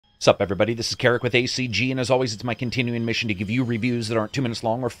Sup everybody, this is Karak with ACG, and as always it's my continuing mission to give you reviews that aren't 2 minutes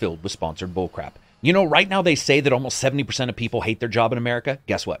long or filled with sponsored bullcrap. You know, right now they say that almost 70% of people hate their job in America.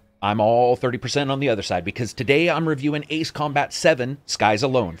 Guess what? I'm all 30% on the other side, because today I'm reviewing Ace Combat 7 Skies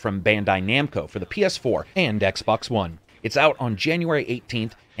Alone from Bandai Namco for the PS4 and Xbox One. It's out on January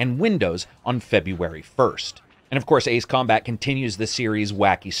 18th and Windows on February 1st. And of course, Ace Combat continues the series'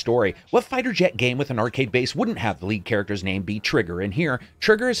 wacky story. What fighter jet game with an arcade base wouldn't have the lead character's name be Trigger? And here,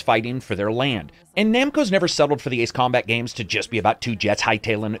 Trigger is fighting for their land. And Namco's never settled for the Ace Combat games to just be about two jets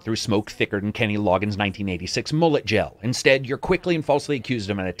hightailing it through smoke thicker than Kenny Loggins' 1986 mullet gel. Instead, you're quickly and falsely accused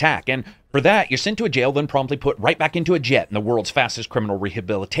of an attack, and for that, you're sent to a jail, then promptly put right back into a jet in the world's fastest criminal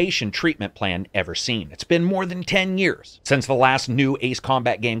rehabilitation treatment plan ever seen. It's been more than 10 years since the last new Ace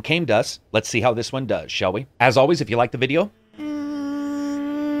Combat game came to us. Let's see how this one does, shall we? As always, if you like the video,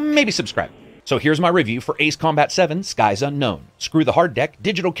 maybe subscribe. So here's my review for Ace Combat 7 Skies Unknown. Screw the hard deck,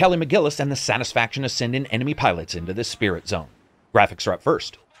 digital Kelly McGillis, and the satisfaction of sending enemy pilots into the spirit zone. Graphics are up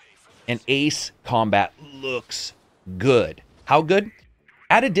first. And Ace Combat looks good. How good?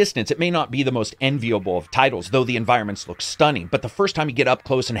 At a distance, it may not be the most enviable of titles, though the environments look stunning, but the first time you get up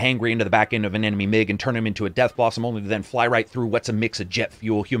close and hangry into the back end of an enemy MiG and turn him into a death blossom only to then fly right through what's a mix of jet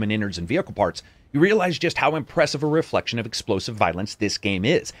fuel, human innards, and vehicle parts, you realize just how impressive a reflection of explosive violence this game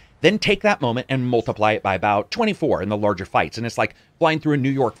is. Then take that moment and multiply it by about 24 in the larger fights, and it's like flying through a New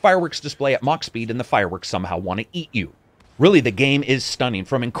York fireworks display at Mach speed and the fireworks somehow want to eat you. Really, the game is stunning,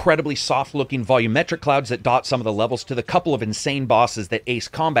 from incredibly soft-looking volumetric clouds that dot some of the levels to the couple of insane bosses that Ace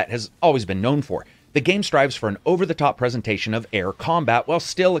Combat has always been known for. The game strives for an over-the-top presentation of air combat while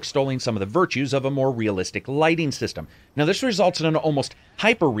still extolling some of the virtues of a more realistic lighting system. Now, this results in an almost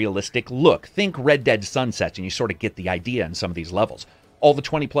hyper-realistic look. Think Red Dead Sunsets, and you sort of get the idea in some of these levels. All the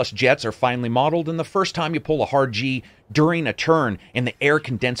 20-plus jets are finely modeled, and the first time you pull a hard G during a turn and the air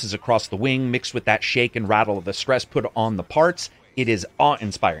condenses across the wing, mixed with that shake and rattle of the stress put on the parts, it is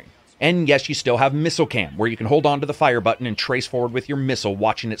awe-inspiring. And yes, you still have Missile Cam, where you can hold on to the fire button and trace forward with your missile,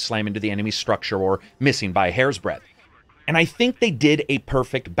 watching it slam into the enemy's structure or missing by a hair's breadth. And I think they did a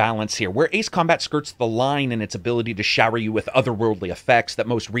perfect balance here, where Ace Combat skirts the line in its ability to shower you with otherworldly effects that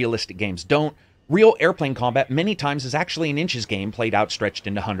most realistic games don't. Real airplane combat many times is actually an inches game played out stretched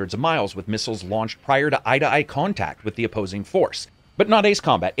into hundreds of miles, with missiles launched prior to eye-to-eye contact with the opposing force. But not Ace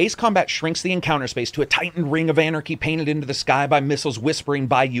Combat. Ace Combat shrinks the encounter space to a tightened ring of anarchy painted into the sky by missiles whispering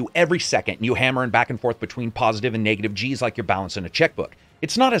by you every second, and you hammering back and forth between positive and negative Gs like you're balancing a checkbook.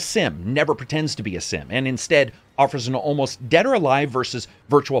 It's not a sim, never pretends to be a sim, and instead offers an almost dead or alive versus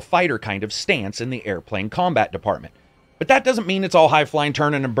virtual fighter kind of stance in the airplane combat department. But that doesn't mean it's all high-flying,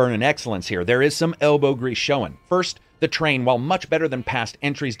 turning and burning excellence here. There is some elbow grease showing. First, the train, while much better than past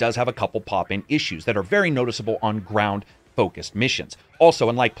entries, does have a couple pop-in issues that are very noticeable on ground-focused missions. Also,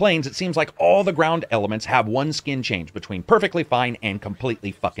 unlike planes, it seems like all the ground elements have one skin change between perfectly fine and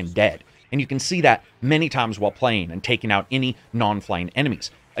completely fucking dead. And you can see that many times while playing and taking out any non-flying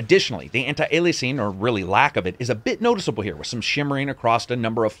enemies. Additionally, the anti-aliasing, or really lack of it, is a bit noticeable here, with some shimmering across a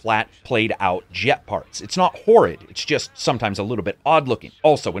number of flat, played-out jet parts. It's not horrid, it's just sometimes a little bit odd-looking.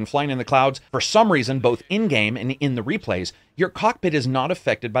 Also, when flying in the clouds, for some reason, both in-game and in the replays, your cockpit is not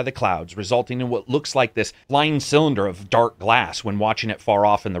affected by the clouds, resulting in what looks like this flying cylinder of dark glass when watching it far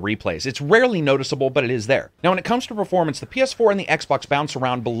off in the replays. It's rarely noticeable, but it is there. Now, when it comes to performance, the PS4 and the Xbox bounce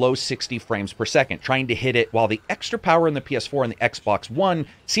around below 60 frames per second, trying to hit it, while the extra power in the PS4 and the Xbox One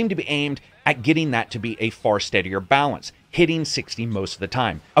seem to be aimed at getting that to be a far steadier balance, hitting 60 most of the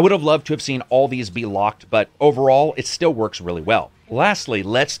time. I would have loved to have seen all these be locked, but overall, it still works really well. Lastly,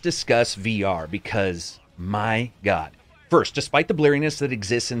 let's discuss VR, because my God. First, despite the blurriness that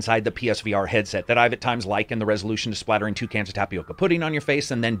exists inside the PSVR headset that I've at times likened the resolution to splattering 2 cans of tapioca pudding on your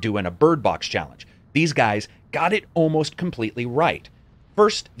face and then doing a bird box challenge, these guys got it almost completely right.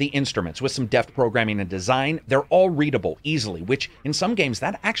 First, the instruments. With some deft programming and design, they're all readable easily, which in some games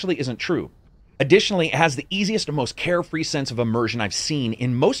that actually isn't true. Additionally, it has the easiest and most carefree sense of immersion I've seen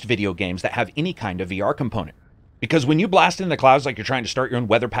in most video games that have any kind of VR component. Because when you blast into the clouds like you're trying to start your own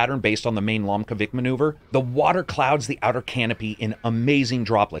weather pattern based on the main Lomkovic maneuver, the water clouds the outer canopy in amazing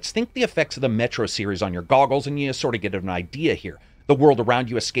droplets. Think the effects of the Metro series on your goggles and you sort of get an idea here. The world around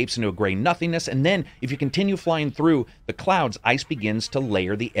you escapes into a gray nothingness, and then if you continue flying through the clouds, ice begins to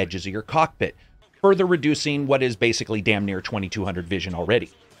layer the edges of your cockpit, further reducing what is basically damn near 2200 vision already.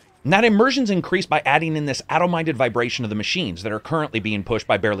 And that immersion's increased by adding in this atom-minded vibration of the machines that are currently being pushed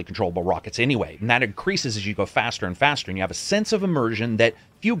by barely controllable rockets anyway. And that increases as you go faster and faster, and you have a sense of immersion that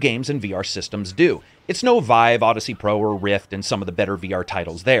few games and VR systems do. It's no Vive, Odyssey Pro, or Rift and some of the better VR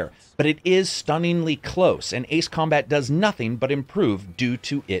titles there, but it is stunningly close, and Ace Combat does nothing but improve due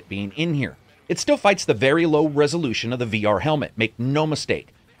to it being in here. It still fights the very low resolution of the VR helmet, make no mistake,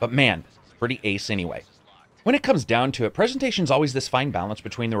 but man, pretty ace anyway. When it comes down to it, presentation's always this fine balance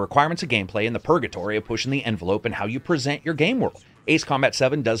between the requirements of gameplay and the purgatory of pushing the envelope and how you present your game world. Ace Combat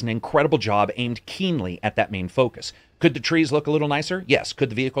 7 does an incredible job aimed keenly at that main focus. Could the trees look a little nicer? Yes. Could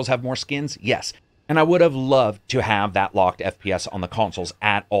the vehicles have more skins? Yes. And I would have loved to have that locked FPS on the consoles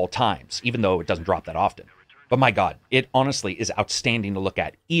at all times, even though it doesn't drop that often. But my God, it honestly is outstanding to look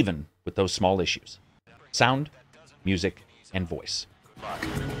at, even with those small issues. Sound, music, and voice.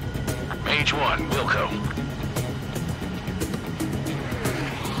 Page 1, Wilco.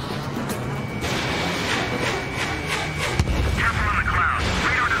 Careful on the cloud.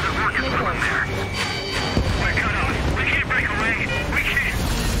 Radar doesn't work as well in there. We're cut off. We can't break away. We can't.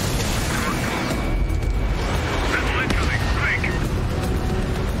 That's literally quick.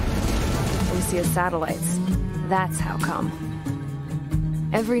 Lucia's satellites. That's how come.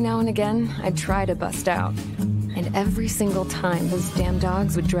 Every now and again, I'd try to bust out. And every single time, those damn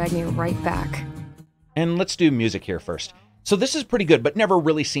dogs would drag me right back. And let's do music here first. So this is pretty good, but never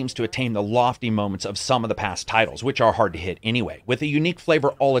really seems to attain the lofty moments of some of the past titles, which are hard to hit anyway. With a unique flavor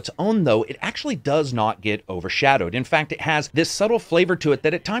all its own, though, it actually does not get overshadowed. In fact, it has this subtle flavor to it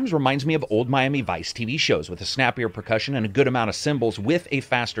that at times reminds me of old Miami Vice TV shows, with a snappier percussion and a good amount of cymbals with a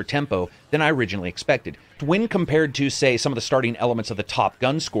faster tempo than I originally expected. When compared to, say, some of the starting elements of the Top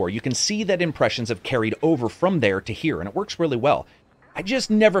Gun score, you can see that impressions have carried over from there to here, and it works really well. I just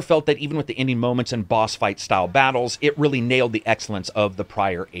never felt that even with the ending moments and boss fight style battles, it really nailed the excellence of the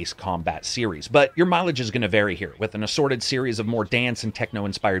prior Ace Combat series. But your mileage is going to vary here, with an assorted series of more dance and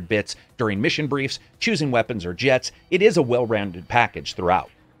techno-inspired bits during mission briefs, choosing weapons or jets. It is a well-rounded package throughout.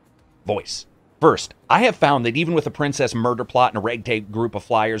 Voice. First, I have found that even with a princess murder plot and a ragtag group of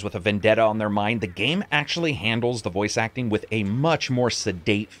flyers with a vendetta on their mind, the game actually handles the voice acting with a much more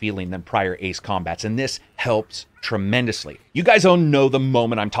sedate feeling than prior Ace Combats, and this helps tremendously. You guys all know the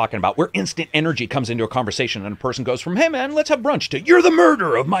moment I'm talking about, where instant energy comes into a conversation and a person goes from, "Hey man, let's have brunch," to "You're the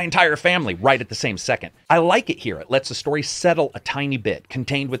murderer of my entire family," right at the same second. I like it here. It lets the story settle a tiny bit,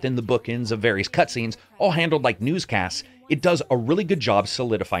 contained within the bookends of various cutscenes, all handled like newscasts. It does a really good job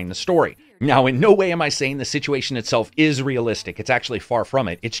solidifying the story. Now, in no way am I saying the situation itself is realistic. It's actually far from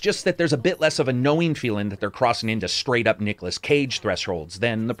it. It's just that there's a bit less of a knowing feeling that they're crossing into straight-up Nicolas Cage thresholds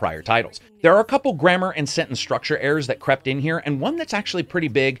than the prior titles. There are a couple grammar and sentence structure errors that crept in here, and one that's actually pretty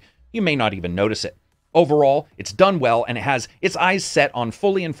big. You may not even notice it. Overall, it's done well, and it has its eyes set on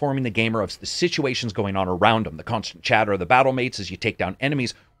fully informing the gamer of the situations going on around them. The constant chatter of the battle mates as you take down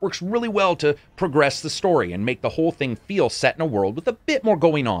enemies works really well to progress the story and make the whole thing feel set in a world with a bit more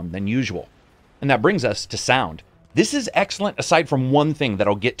going on than usual. And that brings us to sound. This is excellent aside from one thing that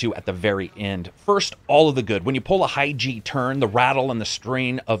I'll get to at the very end. First, all of the good. When you pull a high G turn, the rattle and the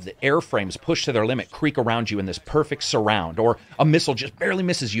strain of the airframes pushed to their limit creak around you in this perfect surround, or a missile just barely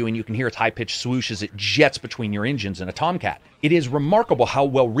misses you and you can hear its high-pitched swoosh as it jets between your engines in a Tomcat. It is remarkable how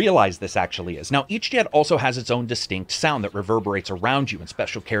well realized this actually is. Now, each jet also has its own distinct sound that reverberates around you, and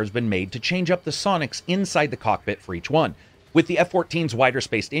special care has been made to change up the sonics inside the cockpit for each one, with the F-14's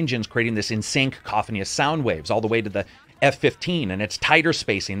wider-spaced engines creating this insane cacophony of sound waves, all the way to the F-15 and its tighter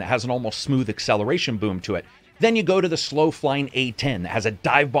spacing that has an almost smooth acceleration boom to it. Then you go to the slow-flying A-10 that has a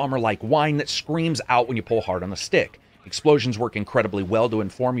dive bomber-like whine that screams out when you pull hard on the stick. Explosions work incredibly well to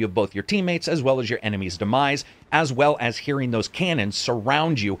inform you of both your teammates as well as your enemy's demise, as well as hearing those cannons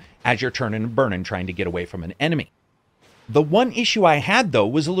surround you as you're turning and burning trying to get away from an enemy. The one issue I had, though,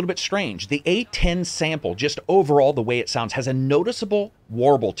 was a little bit strange. The A10 sample, just overall the way it sounds, has a noticeable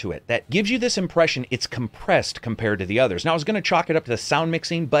warble to it that gives you this impression it's compressed compared to the others. Now, I was going to chalk it up to the sound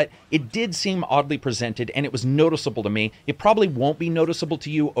mixing, but it did seem oddly presented, and it was noticeable to me. It probably won't be noticeable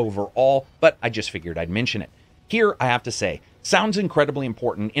to you overall, but I just figured I'd mention it. Here, I have to say, sound's incredibly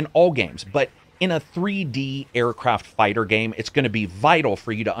important in all games, but in a 3D aircraft fighter game, it's going to be vital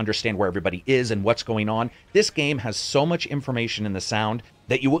for you to understand where everybody is and what's going on. This game has so much information in the sound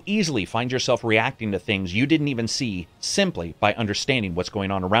that you will easily find yourself reacting to things you didn't even see simply by understanding what's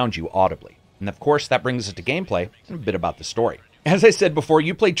going on around you audibly. And of course, that brings us to gameplay and a bit about the story. As I said before,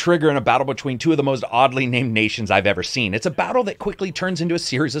 you play Trigger in a battle between two of the most oddly named nations I've ever seen. It's a battle that quickly turns into a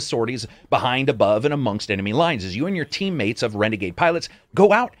series of sorties behind, above, and amongst enemy lines as you and your teammates of renegade pilots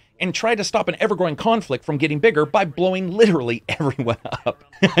go out and try to stop an ever-growing conflict from getting bigger by blowing literally everyone up.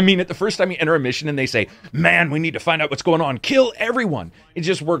 I mean, at the first time you enter a mission and they say, man, we need to find out what's going on, kill everyone. It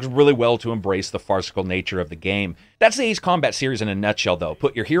just works really well to embrace the farcical nature of the game. That's the Ace Combat series in a nutshell, though.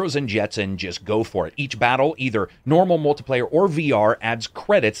 Put your heroes and jets and just go for it. Each battle, either normal multiplayer or VR, adds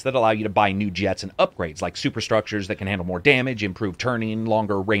credits that allow you to buy new jets and upgrades, like superstructures that can handle more damage, improved turning,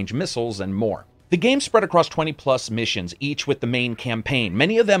 longer range missiles, and more. The game's spread across 20-plus missions, each with the main campaign,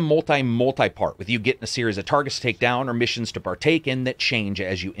 many of them multi-part, with you getting a series of targets to take down or missions to partake in that change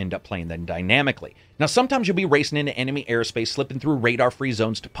as you end up playing them dynamically. Now, sometimes you'll be racing into enemy airspace, slipping through radar-free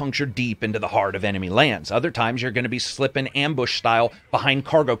zones to puncture deep into the heart of enemy lands. Other times, you're going to be slipping ambush-style behind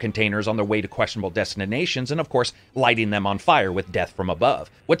cargo containers on their way to questionable destinations, and of course, lighting them on fire with death from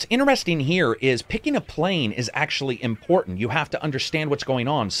above. What's interesting here is picking a plane is actually important. You have to understand what's going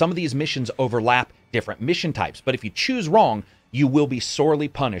on. Some of these missions overlap different mission types, but if you choose wrong, you will be sorely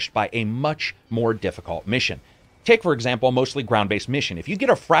punished by a much more difficult mission. Take, for example, a mostly ground-based mission. If you get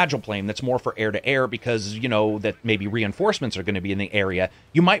a fragile plane that's more for air-to-air because, you know, that maybe reinforcements are going to be in the area,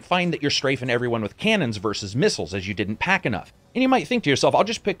 you might find that you're strafing everyone with cannons versus missiles as you didn't pack enough. And you might think to yourself, I'll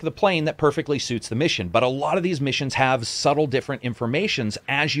just pick the plane that perfectly suits the mission. But a lot of these missions have subtle different informations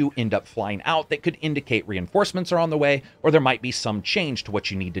as you end up flying out that could indicate reinforcements are on the way, or there might be some change to what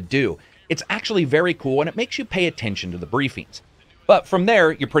you need to do. It's actually very cool, and it makes you pay attention to the briefings. But from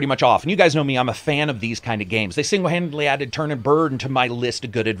there, you're pretty much off. And you guys know me, I'm a fan of these kind of games. They single-handedly added Turn and Bird into my list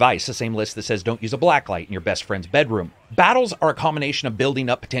of good advice, the same list that says don't use a blacklight in your best friend's bedroom. Battles are a combination of building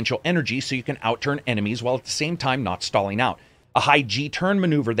up potential energy so you can outturn enemies while at the same time not stalling out. A high G turn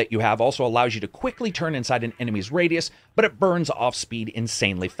maneuver that you have also allows you to quickly turn inside an enemy's radius, but it burns off speed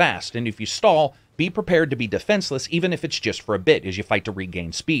insanely fast. And if you stall, be prepared to be defenseless even if it's just for a bit as you fight to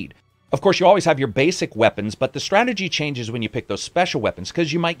regain speed. Of course, you always have your basic weapons, but the strategy changes when you pick those special weapons,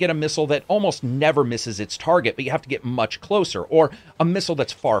 because you might get a missile that almost never misses its target, but you have to get much closer, or a missile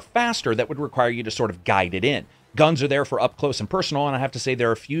that's far faster that would require you to sort of guide it in. Guns are there for up close and personal, and I have to say there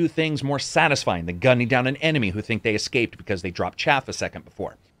are a few things more satisfying than gunning down an enemy who think they escaped because they dropped chaff a second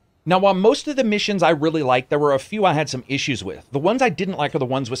before. Now, while most of the missions I really liked, there were a few I had some issues with. The ones I didn't like are the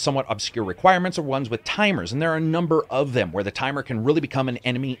ones with somewhat obscure requirements or ones with timers, and there are a number of them where the timer can really become an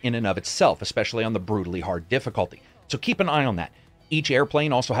enemy in and of itself, especially on the brutally hard difficulty. So keep an eye on that. Each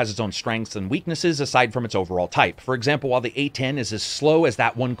airplane also has its own strengths and weaknesses aside from its overall type. For example, while the A-10 is as slow as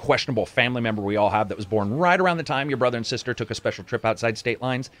that one questionable family member we all have that was born right around the time your brother and sister took a special trip outside state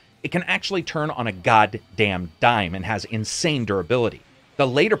lines, it can actually turn on a goddamn dime and has insane durability. The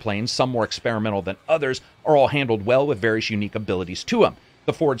later planes, some more experimental than others, are all handled well with various unique abilities to them.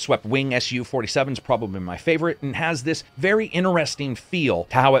 The forward-swept wing Su-47 is probably my favorite and has this very interesting feel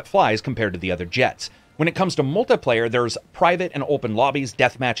to how it flies compared to the other jets. When it comes to multiplayer, there's private and open lobbies,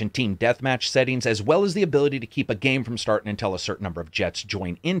 deathmatch and team deathmatch settings, as well as the ability to keep a game from starting until a certain number of jets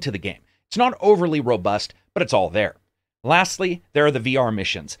join into the game. It's not overly robust, but it's all there. Lastly, there are the VR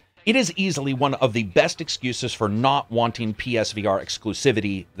missions. It is easily one of the best excuses for not wanting PSVR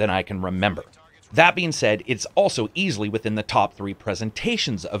exclusivity that I can remember. That being said, it's also easily within the top 3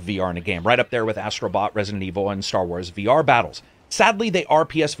 presentations of VR in a game, right up there with Astro Bot, Resident Evil, and Star Wars VR battles. Sadly, they are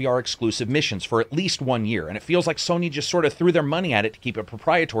PSVR exclusive missions for at least 1 year, and it feels like Sony just sort of threw their money at it to keep it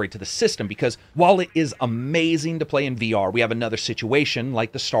proprietary to the system, because while it is amazing to play in VR, we have another situation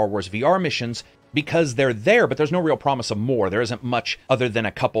like the Star Wars VR missions, because they're there, but there's no real promise of more. There isn't much other than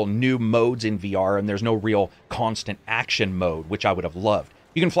a couple new modes in VR, and there's no real constant action mode, which I would have loved.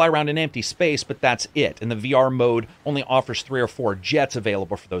 You can fly around in empty space, but that's it, and the VR mode only offers 3 or 4 jets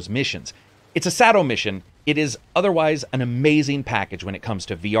available for those missions. It's a Sato mission. It is otherwise an amazing package when it comes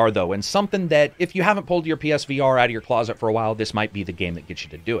to VR, though, and something that, if you haven't pulled your PSVR out of your closet for a while, this might be the game that gets you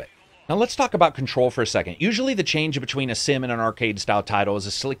to do it. Now let's talk about control for a second. Usually the change between a sim and an arcade-style title is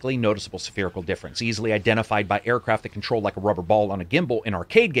a slickly noticeable spherical difference, easily identified by aircraft that control like a rubber ball on a gimbal in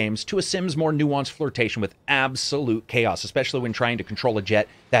arcade games, to a sim's more nuanced flirtation with absolute chaos, especially when trying to control a jet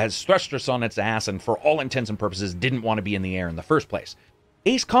that has thrusters on its ass and for all intents and purposes didn't want to be in the air in the first place.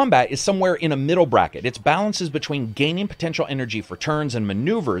 Ace Combat is somewhere in a middle bracket. Its balance is between gaining potential energy for turns and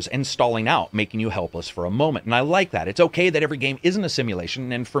maneuvers and stalling out, making you helpless for a moment. And I like that. It's okay that every game isn't a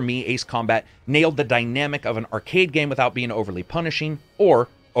simulation, and for me, Ace Combat nailed the dynamic of an arcade game without being overly punishing or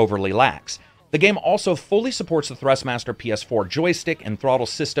overly lax. The game also fully supports the Thrustmaster PS4 joystick and throttle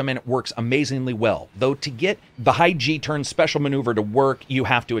system, and it works amazingly well. Though to get the high G turn special maneuver to work, you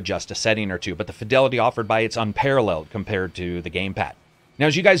have to adjust a setting or two, but the fidelity offered by it's unparalleled compared to the gamepad. Now,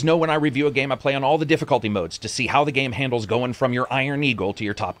 as you guys know, when I review a game, I play on all the difficulty modes to see how the game handles going from your Iron Eagle to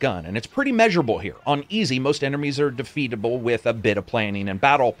your Top Gun, and it's pretty measurable here. On easy, most enemies are defeatable with a bit of planning and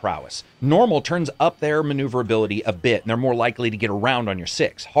battle prowess. Normal turns up their maneuverability a bit, and they're more likely to get around on your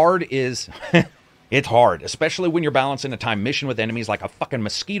 6. Hard is... it's hard, especially when you're balancing a time mission with enemies like a fucking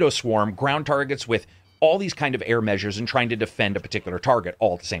mosquito swarm, ground targets with all these kind of air measures, and trying to defend a particular target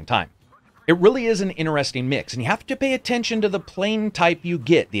all at the same time. It really is an interesting mix, and you have to pay attention to the plane type you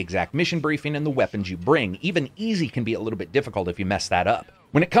get, the exact mission briefing, and the weapons you bring. Even easy can be a little bit difficult if you mess that up.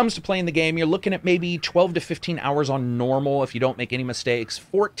 When it comes to playing the game, you're looking at maybe 12 to 15 hours on normal if you don't make any mistakes,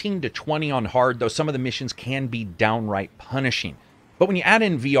 14 to 20 on hard, though some of the missions can be downright punishing. But when you add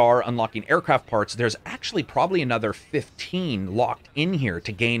in VR, unlocking aircraft parts, there's actually probably another 15 locked in here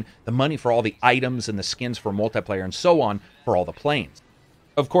to gain the money for all the items and the skins for multiplayer and so on for all the planes.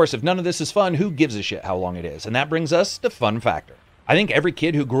 Of course, if none of this is fun, who gives a shit how long it is? And that brings us to fun factor. I think every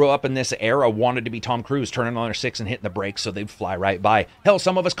kid who grew up in this era wanted to be Tom Cruise, turning on their 6 and hitting the brakes so they'd fly right by. Hell,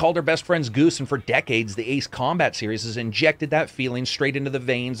 some of us called our best friends Goose, and for decades, the Ace Combat series has injected that feeling straight into the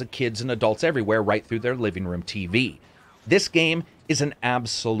veins of kids and adults everywhere, right through their living room TV. This game is an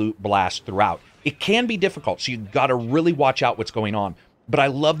absolute blast throughout. It can be difficult, so you've got to really watch out what's going on. But I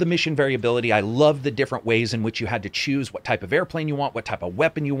love the mission variability. I love the different ways in which you had to choose what type of airplane you want, what type of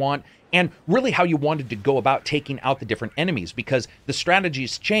weapon you want, and really how you wanted to go about taking out the different enemies, because the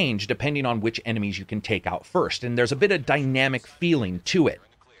strategies change depending on which enemies you can take out first, and there's a bit of dynamic feeling to it.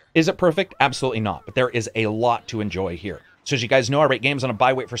 Is it perfect? Absolutely not, but there is a lot to enjoy here. So as you guys know, I rate games on a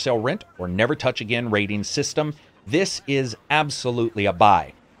buy, wait for sale, rent, or never touch again rating system. This is absolutely a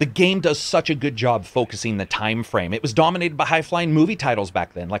buy. The game does such a good job focusing the time frame. It was dominated by high-flying movie titles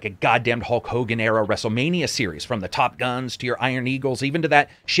back then, like a goddamn Hulk Hogan-era WrestleMania series, from the Top Guns to your Iron Eagles, even to that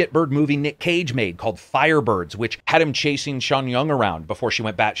shitbird movie Nick Cage made called Firebirds, which had him chasing Sean Young around before she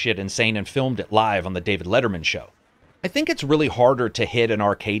went batshit insane and filmed it live on the David Letterman show. I think it's really harder to hit an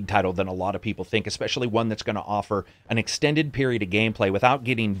arcade title than a lot of people think, especially one that's going to offer an extended period of gameplay without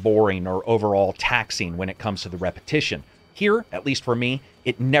getting boring or overall taxing when it comes to the repetition. Here, at least for me,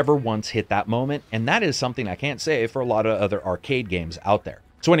 it never once hit that moment, and that is something I can't say for a lot of other arcade games out there.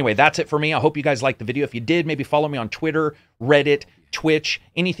 So anyway, that's it for me. I hope you guys liked the video. If you did, maybe follow me on Twitter, Reddit, Twitch,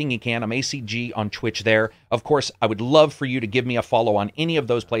 anything you can. I'm ACG on Twitch there. Of course, I would love for you to give me a follow on any of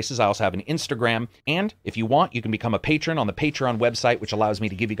those places. I also have an Instagram, and if you want, you can become a patron on the Patreon website, which allows me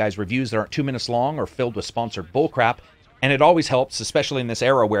to give you guys reviews that aren't 2 minutes long or filled with sponsored bullcrap. And it always helps, especially in this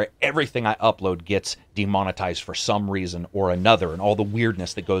era where everything I upload gets demonetized for some reason or another, and all the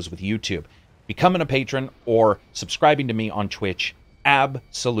weirdness that goes with YouTube. Becoming a patron or subscribing to me on Twitch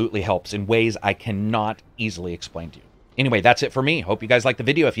absolutely helps in ways I cannot easily explain to you. Anyway, that's it for me. Hope you guys liked the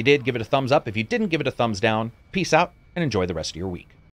video. If you did, give it a thumbs up. If you didn't, give it a thumbs down. Peace out, and enjoy the rest of your week.